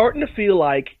I was starting to feel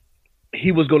like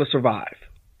he was going to survive.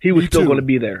 He was still going to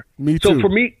be there. Me too. So for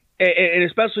me, and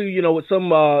especially with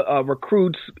some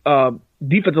recruits,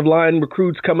 defensive line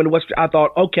recruits coming to West, I thought,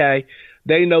 okay,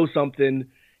 they know something.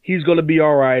 He's going to be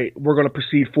all right. We're going to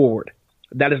proceed forward.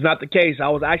 That is not the case. I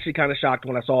was actually kind of shocked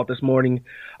when I saw it this morning.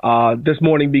 This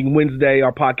morning being Wednesday,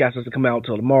 our podcast doesn't come out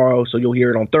until tomorrow, so you'll hear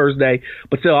it on Thursday.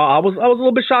 But still, I was a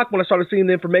little bit shocked when I started seeing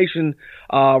the information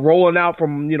rolling out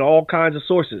from all kinds of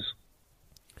sources.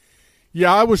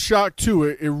 Yeah, I was shocked too.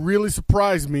 It really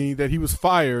surprised me that he was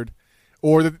fired,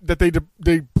 or that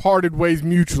they parted ways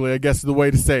mutually, I guess is the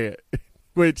way to say it.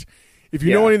 Which, if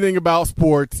you know anything about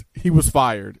sports, he was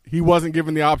fired. He wasn't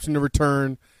given the option to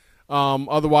return.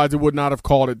 Otherwise, it would not have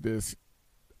called it this.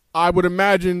 I would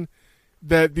imagine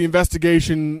that the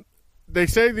investigation, they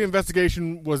say the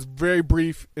investigation was very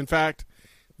brief. In fact,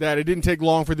 that it didn't take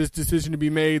long for this decision to be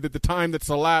made, that the time that's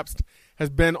elapsed has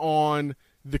been on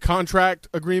the contract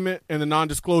agreement and the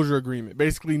non-disclosure agreement.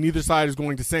 Basically, neither side is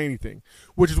going to say anything,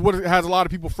 which is what has a lot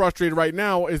of people frustrated right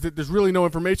now, is that there's really no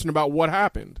information about what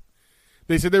happened.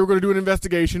 They said they were going to do an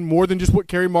investigation, more than just what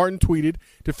Kerry Martin tweeted,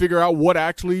 to figure out what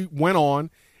actually went on,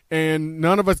 and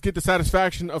none of us get the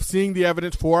satisfaction of seeing the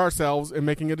evidence for ourselves and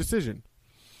making a decision.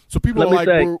 So people are like,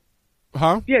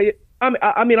 Yeah,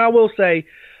 I mean, I will say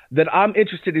that I'm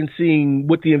interested in seeing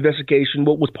what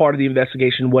was part of the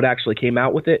investigation, what actually came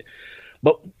out with it.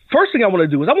 But first thing I want to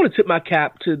do is I want to tip my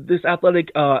cap to this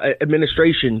athletic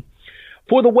administration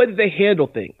for the way that they handle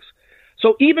things.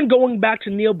 So even going back to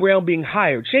Neil Brown being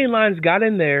hired, Shane Lyons got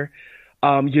in there.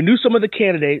 You knew some of the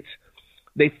candidates.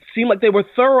 They seemed like they were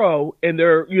thorough in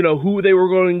their, who they were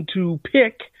going to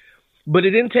pick, but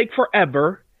it didn't take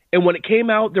forever. And when it came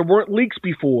out, there weren't leaks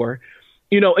before.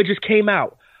 It just came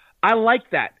out. I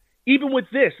like that. Even with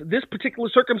this particular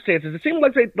circumstances, it seemed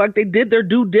like they did their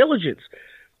due diligence.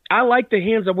 I like the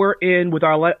hands that we're in with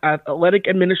our athletic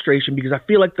administration because I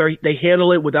feel like they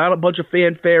handle it without a bunch of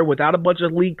fanfare, without a bunch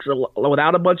of leaks,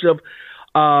 without a bunch of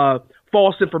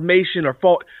false information or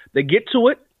fault. They get to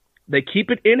it, they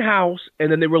keep it in-house,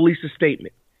 and then they release a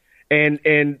statement.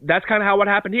 And that's kind of how it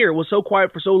happened here. It was so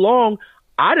quiet for so long,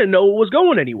 I didn't know it was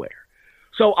going anywhere.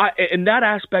 So in that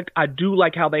aspect, I do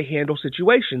like how they handle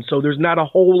situations. So there's not a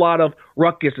whole lot of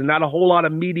ruckus and not a whole lot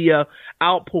of media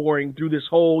outpouring through this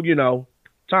whole,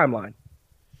 timeline.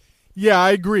 Yeah,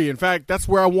 I agree. In fact, that's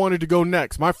where I wanted to go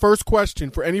next. My first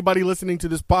question for anybody listening to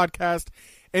this podcast,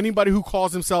 anybody who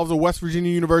calls themselves a West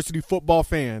Virginia University football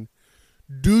fan,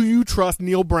 do you trust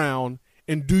Neil Brown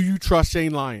and do you trust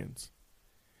Shane Lyons?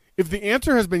 If the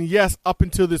answer has been yes up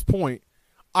until this point,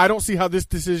 I don't see how this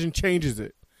decision changes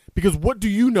it. Because what do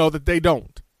you know that they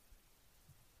don't?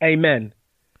 Amen.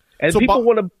 And so people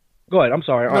want to – go ahead. I'm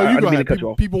sorry. No, I you go ahead. cut you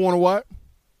off. People want to what?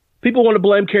 People want to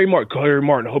blame Kerry Martin. Kerry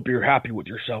Martin, I hope you're happy with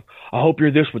yourself. I hope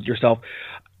you're this with yourself.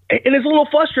 And it's a little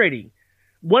frustrating.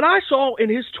 When I saw in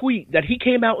his tweet that he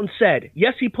came out and said,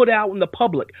 yes, he put it out in the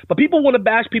public, but people want to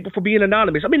bash people for being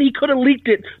anonymous. I mean, he could have leaked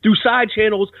it through side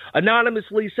channels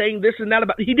anonymously saying this and that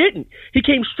about it. He didn't. He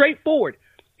came straight forward.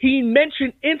 He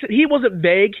mentioned he wasn't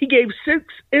vague. He gave 6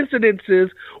 incidences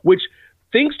which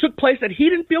things took place that he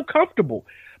didn't feel comfortable.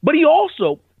 But he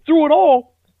also, through it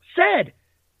all, said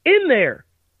in there,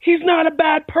 he's not a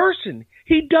bad person.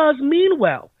 He does mean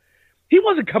well. He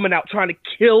wasn't coming out trying to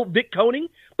kill Vic Koenning,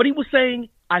 but he was saying,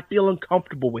 I feel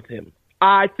uncomfortable with him.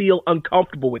 I feel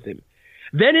uncomfortable with him.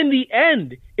 Then in the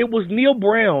end, it was Neil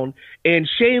Brown and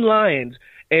Shane Lyons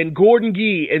and Gordon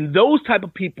Gee and those type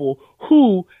of people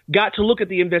who got to look at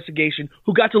the investigation,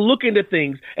 who got to look into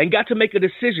things and got to make a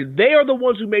decision. They are the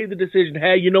ones who made the decision,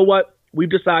 hey, you know what? We've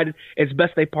decided it's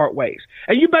best they part ways.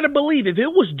 And you better believe if it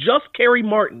was just Kerry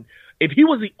Martin, if he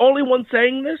was the only one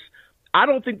saying this, I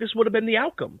don't think this would have been the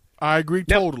outcome. I agree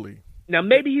totally. Now,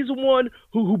 maybe he's the one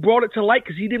who brought it to light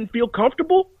because he didn't feel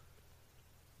comfortable.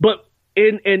 But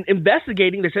in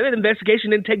investigating, they said that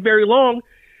investigation didn't take very long.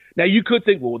 Now, you could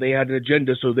think, well, they had an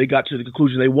agenda, so they got to the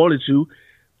conclusion they wanted to.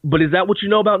 But is that what you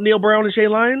know about Neil Brown and Shane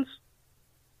Lyons?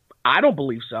 I don't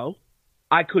believe so.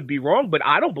 I could be wrong, but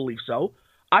I don't believe so.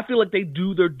 I feel like they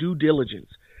do their due diligence.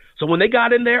 So when they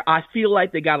got in there, I feel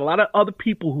like they got a lot of other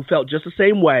people who felt just the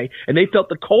same way, and they felt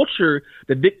the culture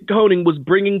that Vic Koenning was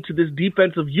bringing to this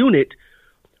defensive unit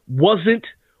wasn't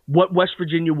what West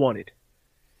Virginia wanted.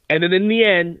 And then in the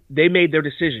end, they made their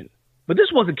decision. But this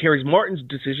wasn't Kerry Martin's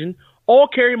decision. All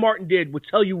Kerry Martin did was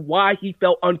tell you why he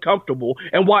felt uncomfortable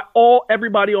and why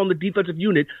everybody on the defensive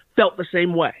unit felt the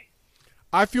same way.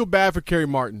 I feel bad for Kerry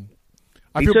Martin.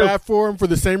 I feel bad for him for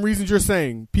the same reasons you're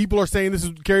saying. People are saying this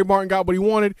is Kerry Martin got what he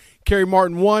wanted. Kerry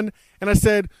Martin won. And I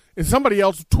said, and somebody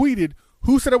else tweeted,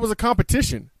 who said it was a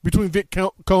competition between Vic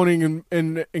Koenning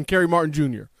and Kerry Martin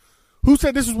Jr.? Who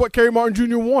said this is what Kerry Martin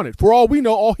Jr. wanted? For all we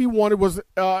know, all he wanted was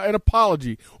an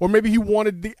apology. Or maybe he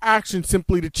wanted the action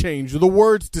simply to change, or the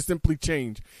words to simply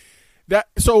change.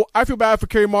 So I feel bad for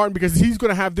Kerry Martin because he's going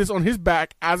to have this on his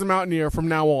back as a Mountaineer from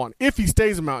now on, if he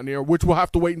stays a Mountaineer, which we'll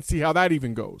have to wait and see how that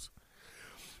even goes.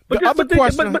 But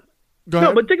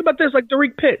think about this, like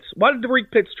Derek Pitts. Why did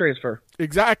Derek Pitts transfer?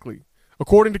 Exactly.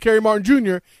 According to Kerry Martin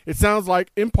Jr., it sounds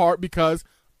like in part because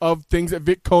of things that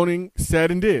Vic Koenning said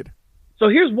and did. So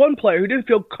here's one player who didn't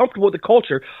feel comfortable with the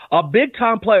culture, a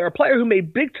big-time player, a player who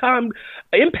made big-time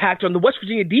impact on the West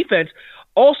Virginia defense,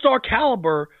 all-star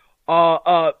caliber,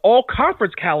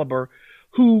 all-conference caliber,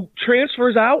 who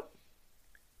transfers out.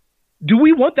 Do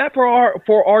we want that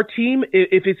for our team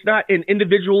if it's not an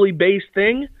individually based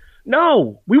thing?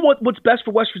 No, we want what's best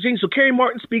for West Virginia. So Kerry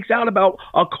Martin speaks out about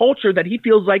a culture that he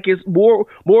feels like is more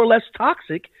or less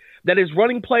toxic, that is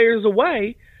running players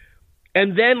away.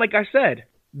 And then, like I said,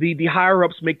 the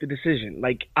higher-ups make the decision.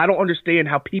 Like, I don't understand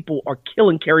how people are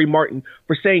killing Kerry Martin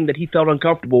for saying that he felt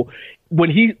uncomfortable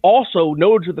when he also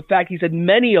noted to the fact he said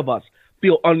many of us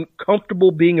feel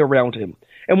uncomfortable being around him.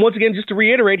 And once again, just to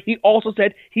reiterate, he also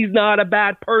said he's not a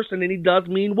bad person and he does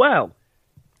mean well.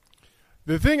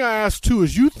 The thing I asked, too,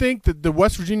 is you think that the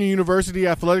West Virginia University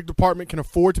Athletic Department can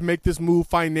afford to make this move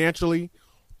financially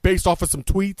based off of some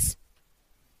tweets?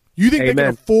 You think they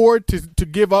can afford to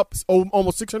give up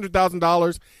almost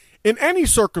 $600,000 in any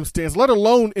circumstance, let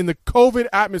alone in the COVID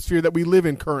atmosphere that we live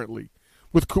in currently?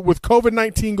 with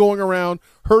COVID-19 going around,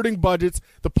 hurting budgets,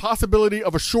 the possibility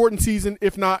of a shortened season,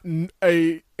 if not an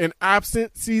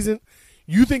absent season,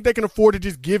 you think they can afford to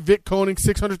just give Vic Koenning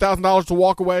 $600,000 to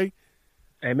walk away?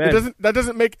 Amen. That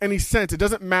doesn't make any sense. It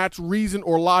doesn't match reason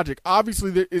or logic.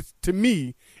 Obviously, it's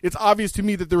obvious to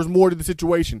me that there was more to the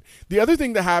situation. The other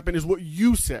thing that happened is what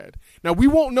you said. Now, we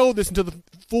won't know this until the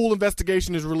full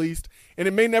investigation is released, and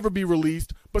it may never be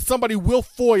released, but somebody will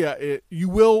FOIA it. You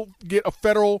will get a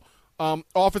federal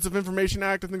Office of Information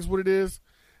Act, I think is what it is,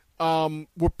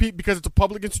 because it's a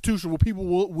public institution where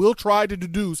people will try to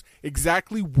deduce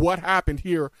exactly what happened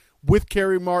here with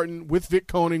Kerry Martin, with Vic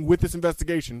Koenning, with this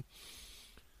investigation.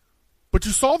 But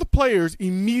you saw the players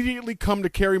immediately come to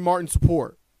Kerry Martin's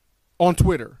support on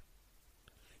Twitter.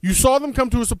 You saw them come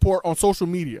to his support on social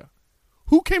media.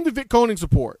 Who came to Vic Koenning's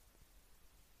support?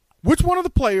 Which one of the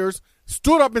players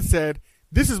stood up and said,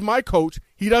 this is my coach,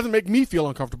 he doesn't make me feel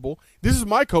uncomfortable. This is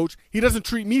my coach, he doesn't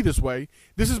treat me this way.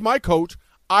 This is my coach,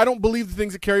 I don't believe the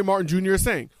things that Kerry Martin Jr. is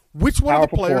saying. Which one of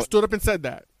the players stood up and said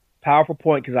that? Powerful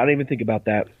point, because I didn't even think about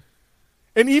that.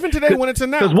 And even today when it's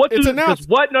announced, Because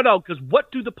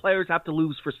what do the players have to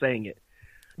lose for saying it?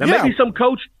 Now, maybe some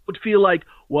coach would feel like,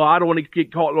 well, I don't want to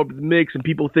get caught up in the mix and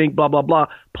people think blah, blah, blah.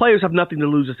 Players have nothing to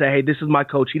lose to say, hey, this is my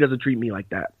coach. He doesn't treat me like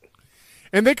that.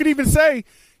 And they could even say,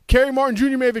 Kerry Martin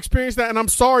Jr. may have experienced that, and I'm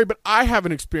sorry, but I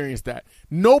haven't experienced that.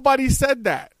 Nobody said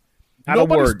that.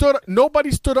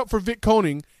 Nobody stood up for Vic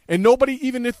Koenning, and nobody,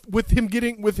 even with him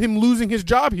losing his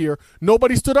job here,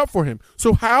 nobody stood up for him.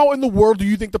 So how in the world do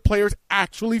you think the players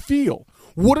actually feel?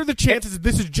 What are the chances that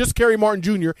this is just Kerry Martin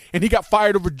Jr. and he got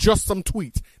fired over just some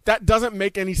tweets? That doesn't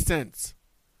make any sense.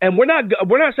 And we're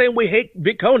not saying we hate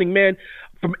Vic Koenning, man.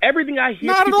 From everything I hear,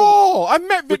 not at all. I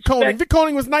met Vic Koenning. Vic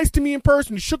Koenning was nice to me in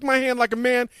person. He shook my hand like a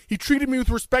man. He treated me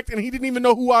with respect, and he didn't even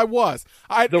know who I was.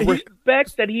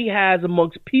 Respect that he has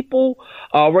amongst people,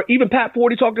 even Pat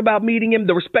Forty talked about meeting him.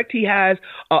 The respect he has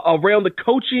around the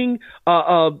coaching,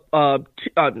 I was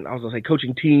gonna say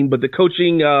coaching team, but the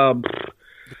coaching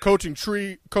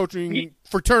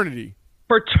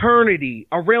fraternity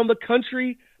around the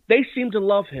country. They seem to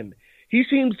love him. He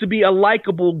seems to be a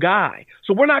likable guy.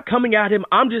 So we're not coming at him.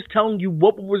 I'm just telling you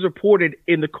what was reported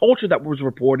in the culture that was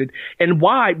reported and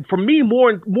why. For me, more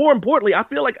importantly, I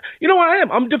feel like, you know what I am?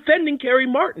 I'm defending Kerry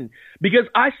Martin because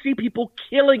I see people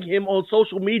killing him on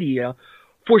social media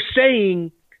for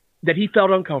saying that he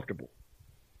felt uncomfortable.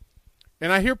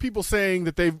 And I hear people saying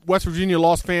that West Virginia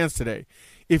lost fans today.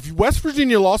 If West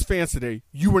Virginia lost fans today,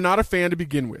 you were not a fan to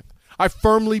begin with. I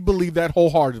firmly believe that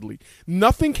wholeheartedly.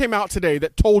 Nothing came out today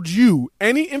that told you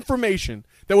any information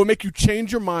that would make you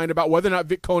change your mind about whether or not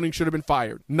Vic Koenning should have been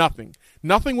fired. Nothing.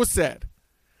 Nothing was said.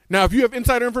 Now, if you have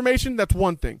insider information, that's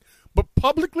one thing. But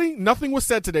publicly, nothing was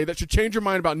said today that should change your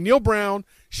mind about Neil Brown,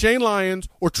 Shane Lyons,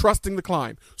 or trusting the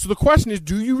climb. So the question is,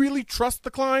 do you really trust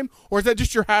the climb, or is that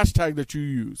just your hashtag that you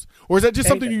use? Or is that just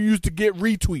something you use to get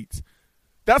retweets?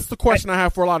 That's the question I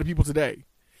have for a lot of people today.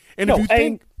 And if you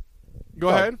think – go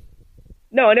ahead.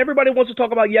 No, and everybody wants to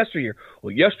talk about yesteryear.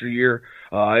 Well, yesteryear,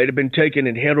 it had been taken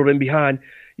and handled in behind.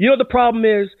 You know, the problem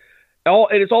is,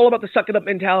 it's all about the suck it up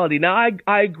mentality. Now,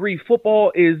 I agree.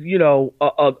 Football is,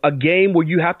 a game where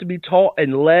you have to be taught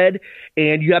and led,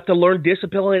 and you have to learn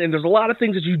discipline. And there's a lot of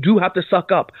things that you do have to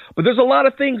suck up. But there's a lot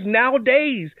of things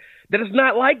nowadays that is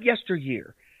not like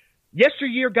yesteryear.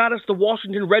 Yesteryear got us the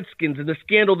Washington Redskins and the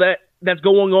scandal that's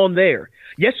going on there.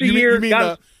 Yesteryear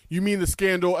you mean the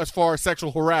scandal as far as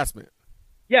sexual harassment?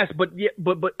 Yes,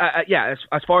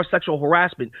 as far as sexual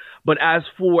harassment. But as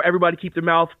for everybody keep their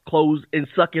mouth closed and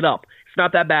suck it up. It's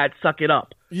not that bad. Suck it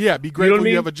up. Yeah, be grateful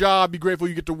you have a job. Be grateful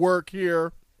you get to work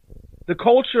here. The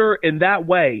culture in that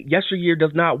way, yesteryear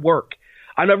does not work.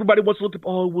 I know everybody wants to look at, it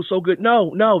was so good.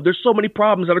 No, there's so many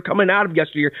problems that are coming out of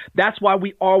yesteryear. That's why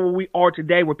we are where we are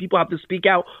today, where people have to speak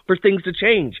out for things to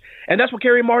change. And that's what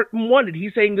Kerry Martin wanted.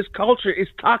 He's saying this culture is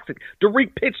toxic.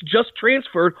 Derek Pitts just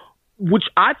transferred, which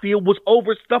I feel was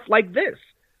over stuff like this.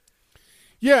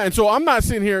 Yeah, and so I'm not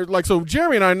sitting here so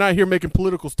Jeremy and I are not here making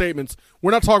political statements.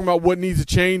 We're not talking about what needs to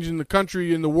change in the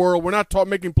country, in the world. We're not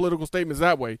making political statements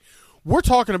that way. We're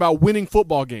talking about winning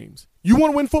football games. You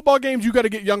want to win football games, you got to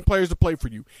get young players to play for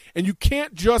you. And you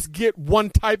can't just get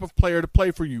one type of player to play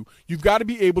for you. You've got to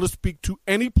be able to speak to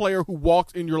any player who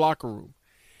walks in your locker room.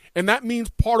 And that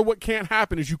means part of what can't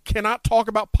happen is you cannot talk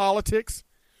about politics.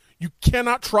 You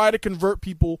cannot try to convert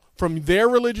people from their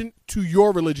religion to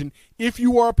your religion if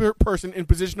you are a person in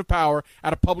position of power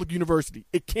at a public university.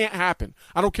 It can't happen.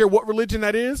 I don't care what religion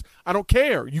that is. I don't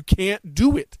care. You can't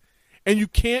do it. And you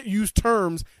can't use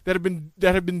terms that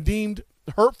have been deemed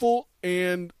hurtful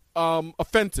and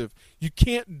offensive. You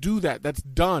can't do that. That's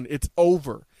done. It's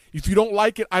over. If you don't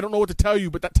like it, I don't know what to tell you,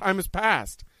 but that time has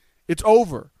passed. It's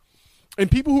over. And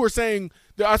people who are saying,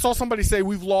 I saw somebody say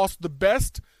we've lost the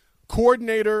best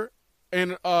coordinator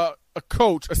and a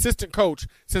coach, assistant coach,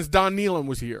 since Don Nealon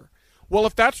was here. Well,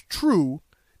 if that's true,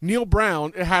 Neil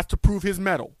Brown has to prove his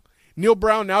mettle. Neil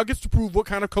Brown now gets to prove what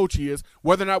kind of coach he is,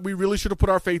 whether or not we really should have put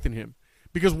our faith in him.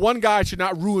 Because one guy should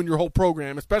not ruin your whole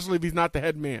program, especially if he's not the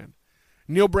head man.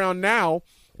 Neil Brown now,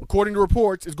 according to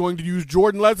reports, is going to use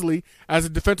Jordan Leslie as a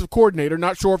defensive coordinator.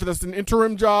 Not sure if that's an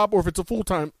interim job or if it's a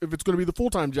full-time, if it's going to be the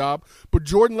full-time job. But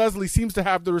Jordan Leslie seems to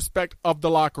have the respect of the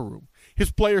locker room.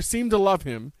 His players seem to love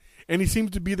him, and he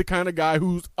seems to be the kind of guy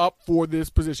who's up for this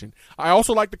position. I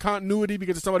also like the continuity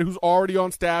because it's somebody who's already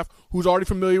on staff, who's already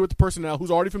familiar with the personnel,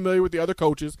 who's already familiar with the other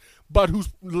coaches, but who's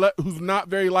not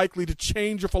very likely to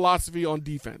change your philosophy on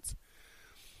defense.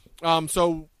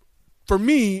 So for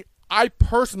me, I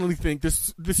personally think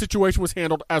this situation was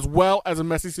handled as well as a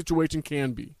messy situation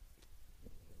can be.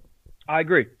 I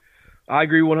agree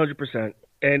 100%.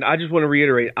 And I just want to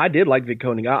reiterate, I did like Vic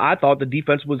Koenning. I thought the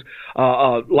defense was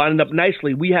lining up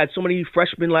nicely. We had so many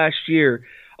freshmen last year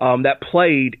that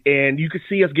played, and you could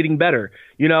see us getting better.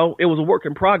 You know, it was a work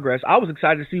in progress. I was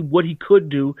excited to see what he could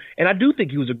do, and I do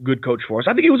think he was a good coach for us.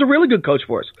 I think he was a really good coach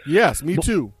for us. Yes, me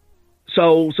too.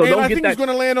 So and don't I get think that. he's going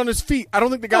to land on his feet. I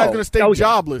don't think the guy's going to stay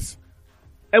jobless.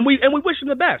 And we wish him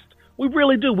the best. We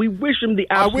really do. We wish him the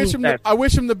absolute best. I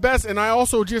wish him the best, and I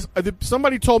also just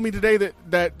somebody told me today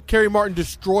that Kerry Martin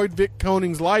destroyed Vic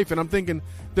Koenning's life, and I'm thinking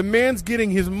the man's getting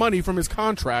his money from his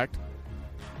contract,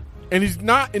 and he's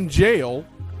not in jail.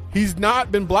 He's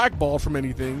not been blackballed from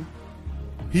anything.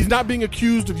 He's not being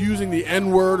accused of using the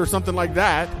N-word or something like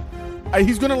that.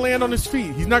 He's going to land on his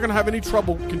feet. He's not going to have any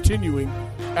trouble continuing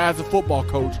as a football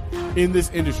coach in this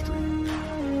industry.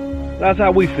 That's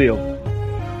how we feel.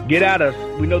 Get at us.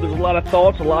 We know there's a lot of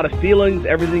thoughts, a lot of feelings.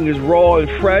 Everything is raw and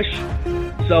fresh.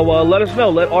 So let us know.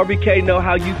 Let RBK know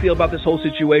how you feel about this whole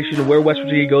situation and where West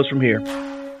Virginia goes from here.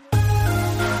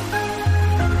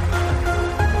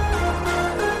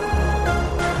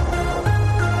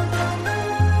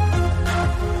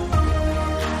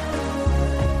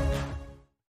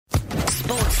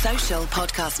 Sports Social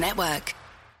Podcast Network.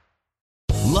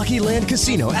 Lucky Land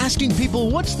Casino, asking people,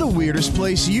 what's the weirdest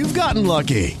place you've gotten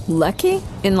lucky? Lucky?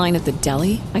 In line at the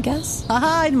deli, I guess?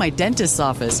 Aha, in my dentist's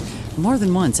office. More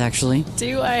than once, actually.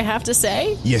 Do I have to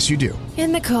say? Yes, you do.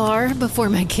 In the car before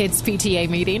my kids' PTA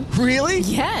meeting. Really?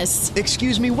 Yes.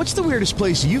 Excuse me, what's the weirdest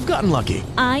place you've gotten lucky?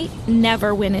 I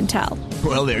never win and tell.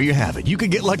 Well, there you have it. You can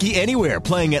get lucky anywhere,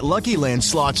 playing at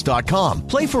LuckyLandSlots.com.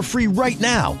 Play for free right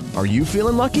now. Are you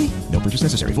feeling lucky? No purchase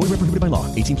necessary. Void where prohibited by law.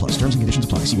 18+. Terms and conditions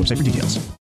apply. See website for details.